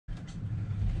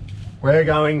We're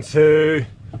going to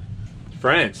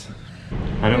France.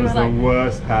 And it was the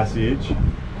worst passage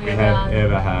we have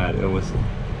ever had.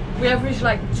 We averaged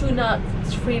like 2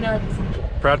 knots, 3 knots.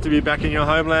 Proud to be back in your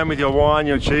homeland with your wine,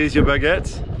 your cheese, your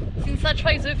baguettes. Since I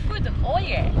tried the food, oh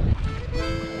yeah.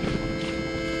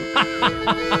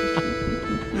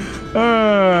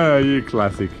 Ah, you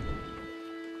classic.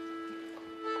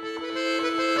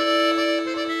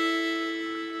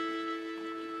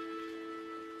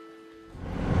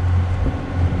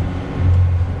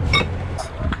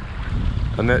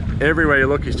 And that everywhere you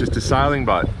look is just a sailing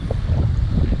boat.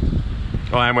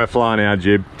 Oh, and we're flying our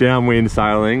jib. Downwind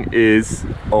sailing is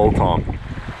all time.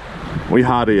 We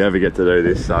hardly ever get to do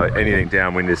this, so anything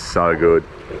downwind is so good.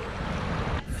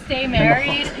 Stay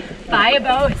married, buy a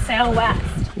boat, sail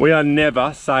west. We are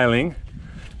never sailing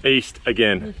east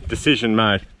again. Decision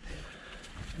made.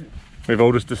 We've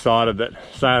all just decided that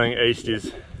sailing east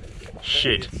is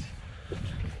shit.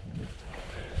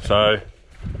 So,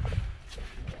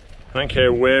 I don't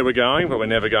care where we're going, but we're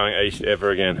never going east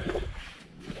ever again.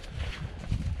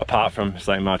 Apart from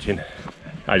St. Martin,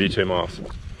 82 miles.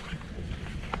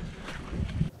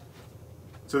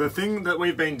 So the thing that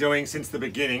we've been doing since the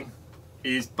beginning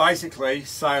is basically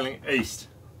sailing east,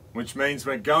 which means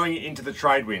we're going into the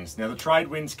trade winds. Now the trade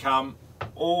winds come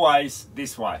always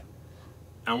this way,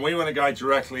 and we want to go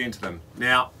directly into them.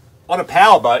 Now, on a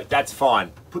powerboat, that's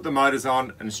fine. Put the motors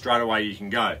on and straight away you can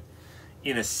go.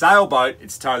 In a sailboat,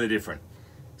 it's totally different.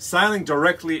 Sailing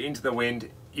directly into the wind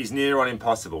is near on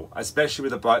impossible, especially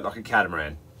with a boat like a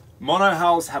catamaran.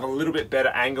 Monohulls have a little bit better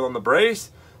angle on the breeze,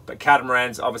 but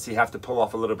catamarans obviously have to pull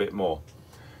off a little bit more.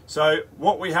 So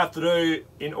what we have to do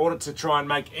in order to try and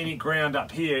make any ground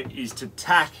up here is to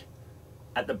tack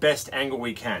at the best angle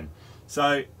we can.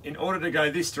 So in order to go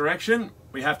this direction,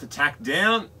 we have to tack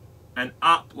down and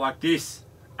up like this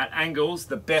at angles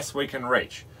the best we can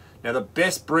reach. Now the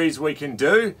best breeze we can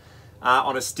do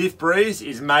on a stiff breeze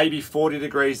is maybe 40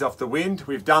 degrees off the wind.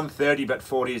 We've done 30, but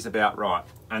 40 is about right.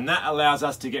 And that allows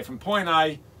us to get from point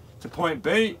A to point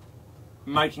B,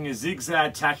 making a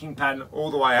zigzag tacking pattern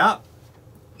all the way up.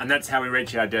 And that's how we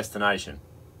reach our destination.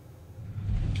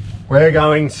 We're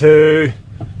going to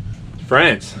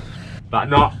France, but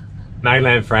not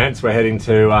mainland France. We're heading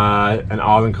to an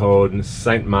island called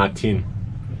Saint Martin.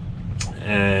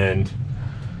 And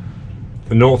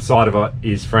the north side of it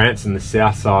is France and the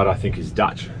south side I think is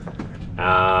Dutch.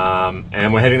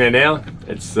 And we're heading there now.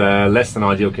 It's less than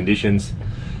ideal conditions.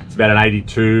 It's about an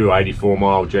 82 or 84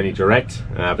 mile journey direct,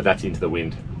 but that's into the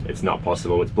wind. It's not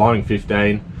possible. It's blowing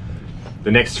 15.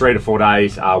 The next 3 to 4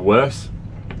 days are worse.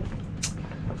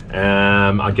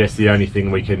 I guess the only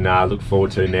thing we can look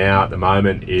forward to now at the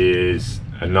moment is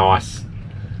a nice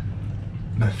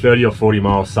 30 or 40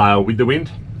 mile sail with the wind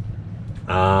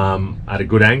at a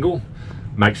good angle.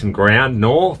 Make some ground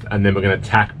north, and then we're going to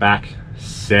tack back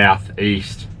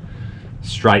southeast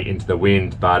straight into the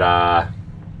wind. But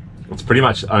it's pretty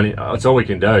much it's all we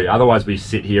can do. Otherwise we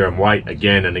sit here and wait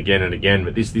again and again and again,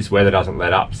 but this weather doesn't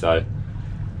let up. So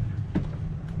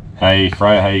hey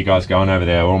Freya, how you guys going over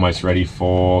there? We're almost ready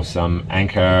for some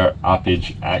anchor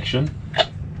uppage action.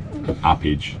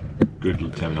 Uppage,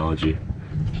 good terminology.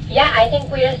 Yeah, I think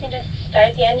we just need to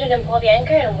start the engine and pull the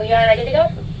anchor, and we are ready to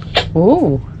go.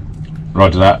 Ooh.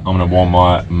 Roger that. I'm going to warm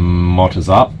my motors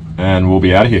up and we'll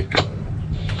be out of here.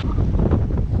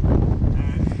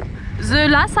 The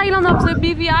last island of the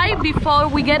BVI before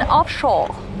we get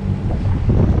offshore.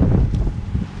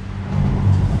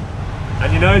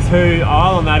 And you know who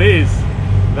island that is?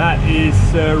 That is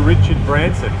Sir Richard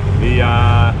Branson, the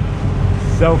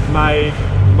self-made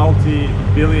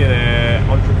multi-billionaire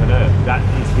entrepreneur. That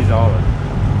is his island.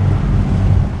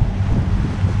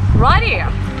 Right here.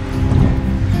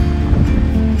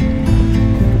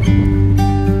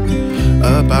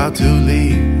 About to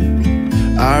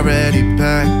leave, already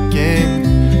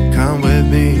packing, come with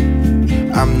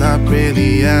me, I'm not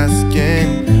really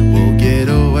asking, we'll get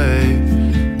away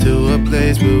to a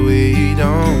place where we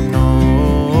don't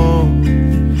know,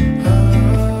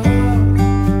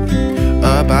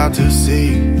 about to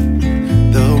see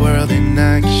the world in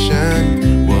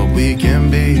action, what we can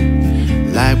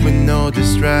be, life with no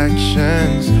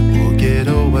distractions, we'll get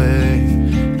away,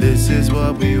 this is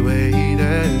what we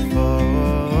waited for.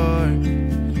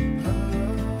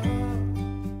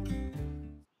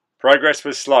 Progress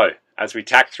was slow as we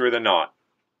tacked through the night,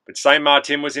 but Saint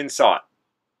Martin was in sight.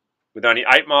 With only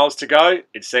 8 miles to go,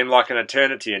 it seemed like an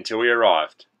eternity until we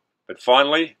arrived. But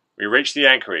finally, we reached the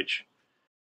anchorage.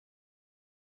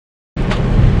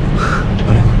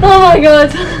 Oh my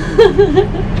god!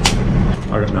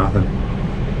 I got nothing.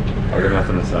 I got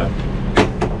nothing to say.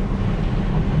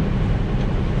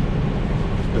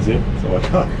 in. That's all I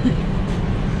got.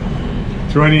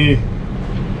 20.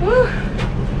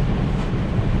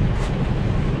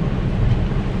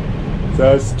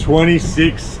 So it's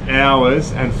 26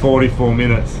 hours and 44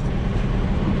 minutes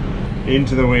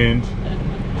into the wind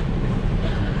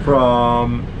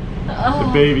from the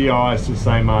BVI'S to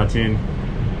Saint Martin,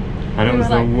 and it was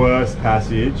the worst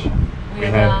passage we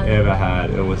have ever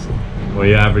had. It was,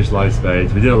 we averaged low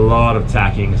speeds. We did a lot of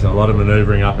tacking, so a lot of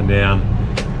manoeuvring up and down,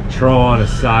 trying to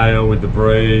sail with the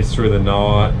breeze through the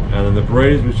night, and then the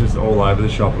breeze was just all over the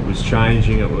shop. It was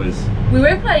changing. It was. We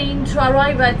were planning to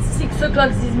arrive at 6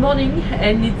 o'clock this morning,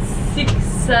 and it's 6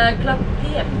 o'clock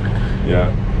p.m.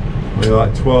 Yeah, we're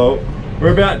like 12.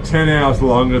 We're about 10 hours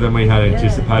longer than we had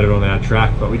anticipated on our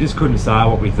track, but we just couldn't sail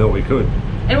what we thought we could.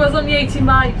 It was only 80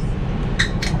 miles.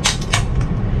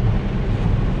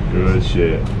 Good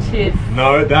shit. Cheers.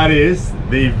 No, that is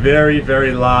the very,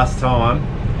 very last time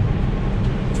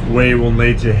we will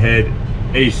need to head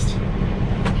east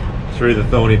through the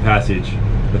Thorny Passage.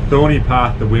 The Thorny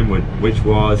Path to Windward, which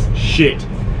was shit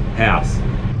house.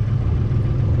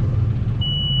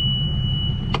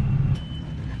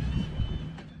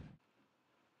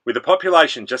 With a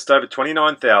population just over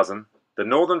 29,000, the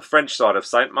northern French side of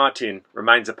Saint Martin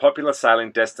remains a popular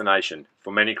sailing destination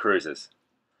for many cruisers.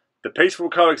 The peaceful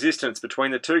coexistence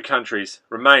between the two countries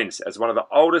remains as one of the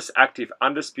oldest active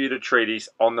undisputed treaties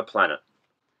on the planet.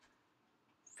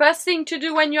 First thing to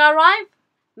do when you arrive,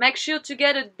 make sure to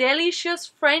get a delicious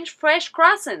French fresh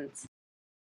croissant.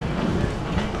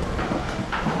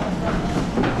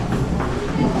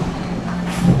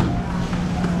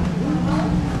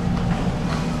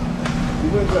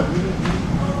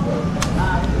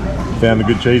 Found the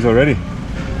good cheese already.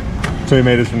 2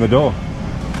 meters from the door.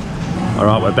 All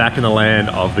right, we're back in the land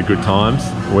of the good times.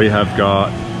 We have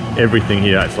got everything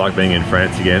here. It's like being in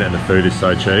France again, and the food is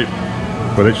so cheap.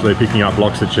 We're literally picking up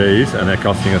blocks of cheese, and they're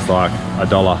costing us like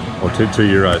 $1 or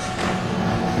 €2.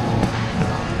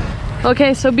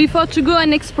 Okay, so before to go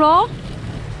and explore,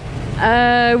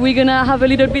 we're gonna have a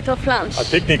little bit of lunch. A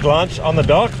picnic lunch on the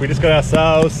dock. We just got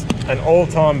ourselves an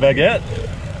all-time baguette,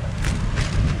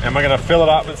 and we're gonna fill it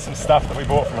up with some stuff that we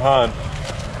bought from home.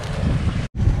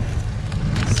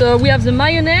 So we have the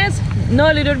mayonnaise,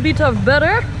 now a little bit of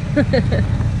butter.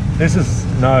 This is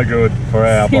no good for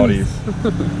our bodies.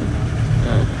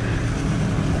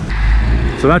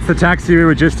 So that's the taxi we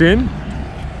were just in,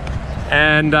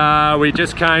 and we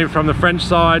just came from the French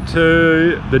side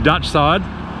to the Dutch side,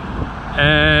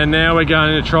 and now we're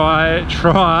going to try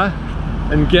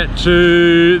and get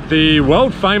to the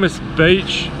world famous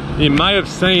beach. You may have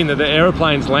seen that the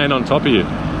aeroplanes land on top of you,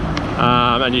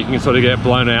 and you can sort of get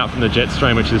blown out from the jet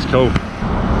stream, which is cool.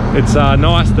 It's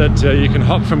nice that you can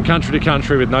hop from country to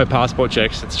country with no passport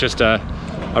checks. It's just a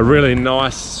really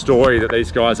nice story that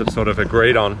these guys have sort of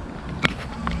agreed on.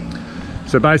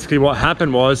 So basically what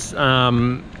happened was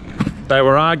they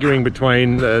were arguing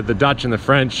between the Dutch and the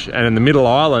French, and in the middle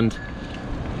island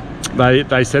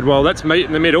they said, well, let's meet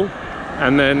in the middle,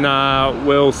 and then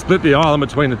we'll split the island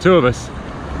between the two of us.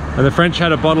 And the French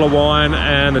had a bottle of wine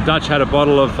and the Dutch had a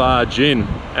bottle of gin,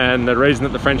 and the reason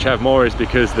that the French have more is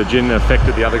because the gin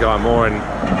affected the other guy more, and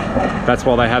that's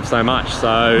why they have so much.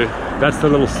 So that's the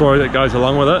little story that goes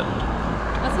along with it.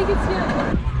 I think it's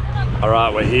here. All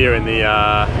right, we're here in the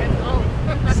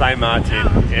Saint Martin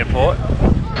airport.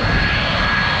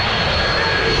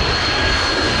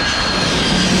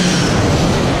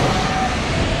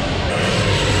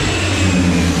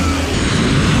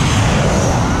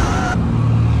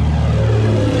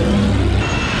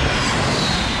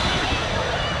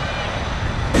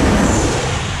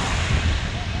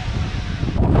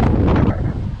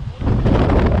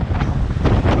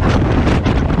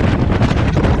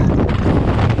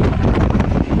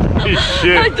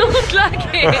 Shit. I don't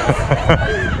like it.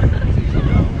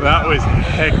 That was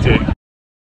hectic.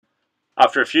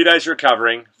 After a few days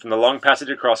recovering from the long passage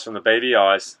across from the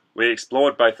BVI'S, we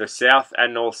explored both the south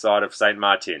and north side of Saint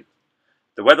Martin.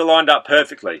 The weather lined up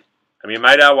perfectly, and we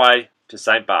made our way to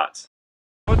St. Bart's.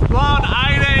 It's blown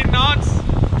 18 knots.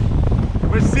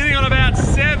 We're sitting on about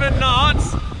 7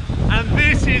 knots, and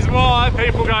this is why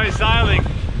people go sailing.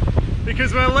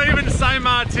 Because we're leaving Saint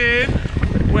Martin.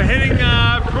 We're heading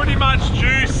pretty much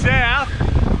due south,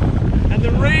 and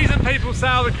the reason people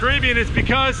sail the Caribbean is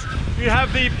because you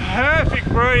have the perfect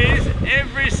breeze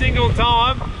every single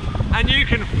time and you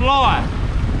can fly.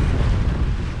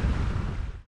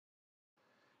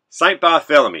 St.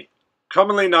 Barthélemy,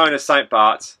 commonly known as St.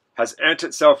 Bart's, has earned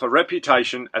itself a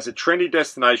reputation as a trendy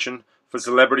destination for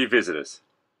celebrity visitors.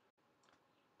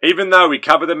 Even though we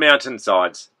covered the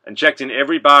mountainsides and checked in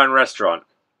every bar and restaurant,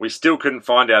 we still couldn't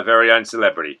find our very own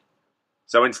celebrity.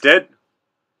 So instead,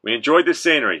 we enjoyed the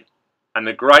scenery and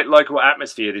the great local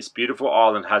atmosphere this beautiful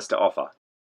island has to offer.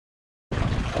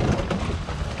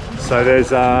 So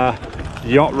there's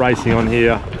yacht racing on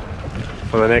here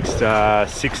for the next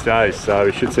 6 days, so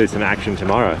we should see some action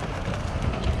tomorrow.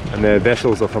 And their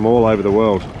vessels are from all over the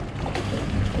world.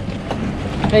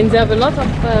 And they have a lot of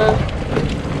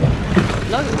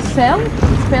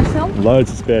spare sail. Loads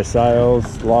of spare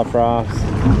sails, life rafts.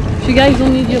 If you guys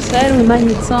don't need your sail, we might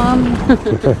need some.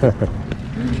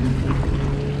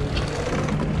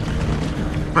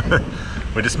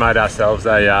 We just made ourselves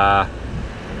a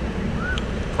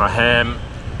ham,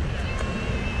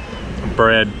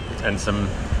 bread, and some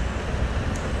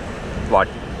like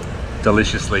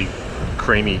deliciously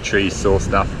creamy cheese sauce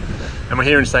stuff. And we're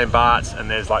here in St. Bart's, and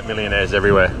there's like millionaires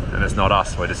everywhere, and it's not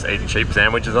us. We're just eating cheap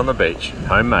sandwiches on the beach,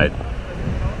 homemade.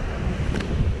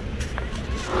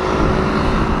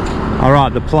 All right,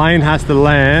 the plane has to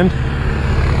land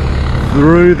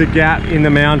through the gap in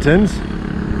the mountains,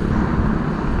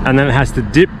 and then it has to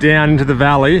dip down into the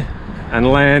valley and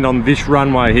land on this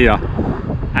runway here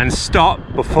and stop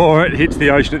before it hits the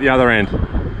ocean at the other end.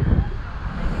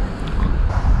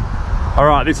 All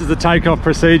right, this is the takeoff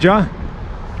procedure.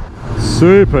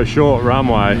 Super short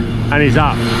runway, and he's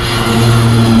up.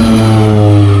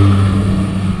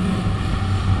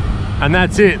 And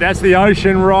that's it, that's the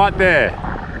ocean right there.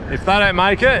 If they don't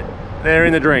make it, they're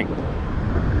in the drink.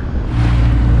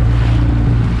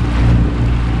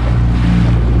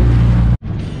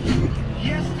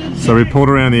 So we pulled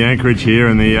around the anchorage here,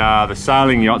 and the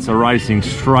sailing yachts are racing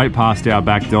straight past our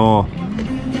back door.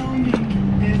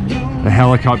 The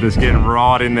helicopter's getting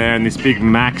right in there, and this big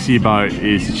maxi boat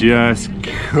is just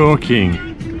cooking.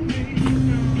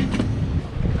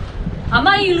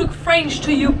 Ama, you look French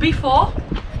to you before?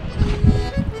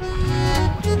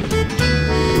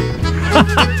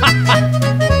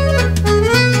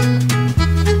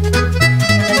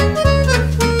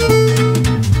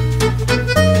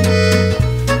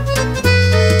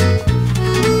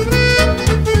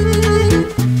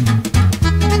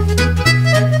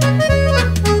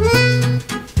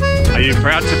 Are you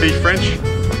proud to be French?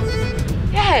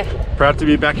 Yeah. Proud to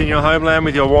be back in your homeland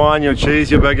with your wine, your cheese,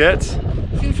 your baguettes?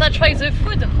 Since I tried the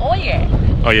food, oh yeah.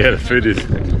 Oh yeah, the food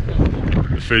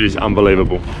is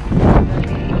unbelievable.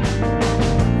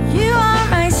 You are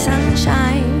my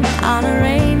sunshine on a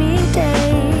rainy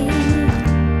day.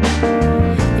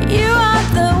 You are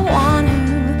the one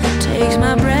who takes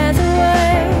my breath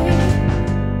away.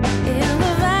 In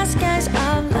the vast skies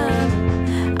of love,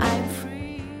 I'm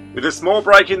free. With a small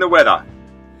break in the weather,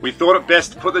 we thought it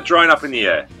best to put the drone up in the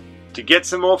air to get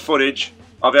some more footage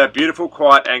of our beautiful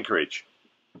quiet anchorage.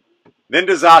 Then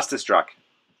disaster struck,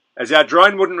 as our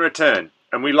drone wouldn't return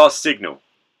and we lost signal.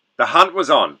 The hunt was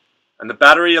on, and the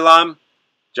battery alarm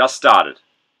just started.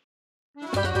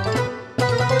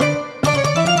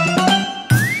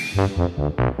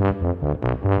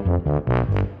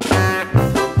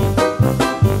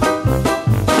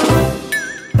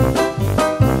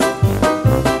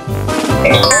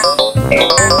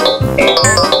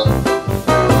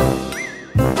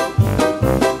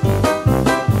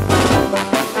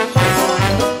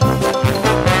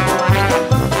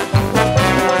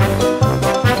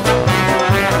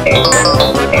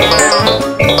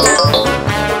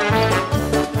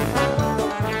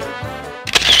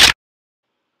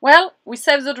 Well, we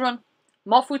saved the drone.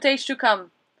 More footage to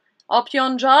come. Hope you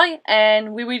enjoy,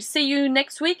 and we will see you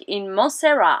next week in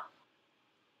Montserrat.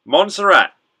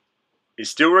 Montserrat is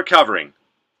still recovering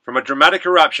from a dramatic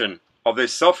eruption of the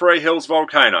Soufrière Hills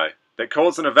volcano that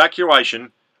caused an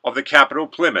evacuation of the capital,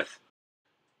 Plymouth.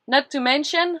 Not to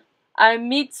mention a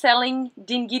mid-sailing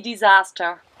dinghy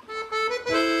disaster.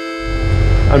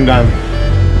 I'm done.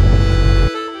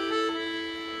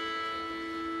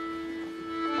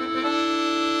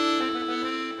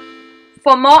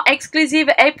 For more exclusive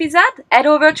episodes, head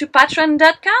over to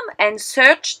patreon.com and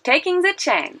search Taking the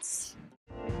Chance.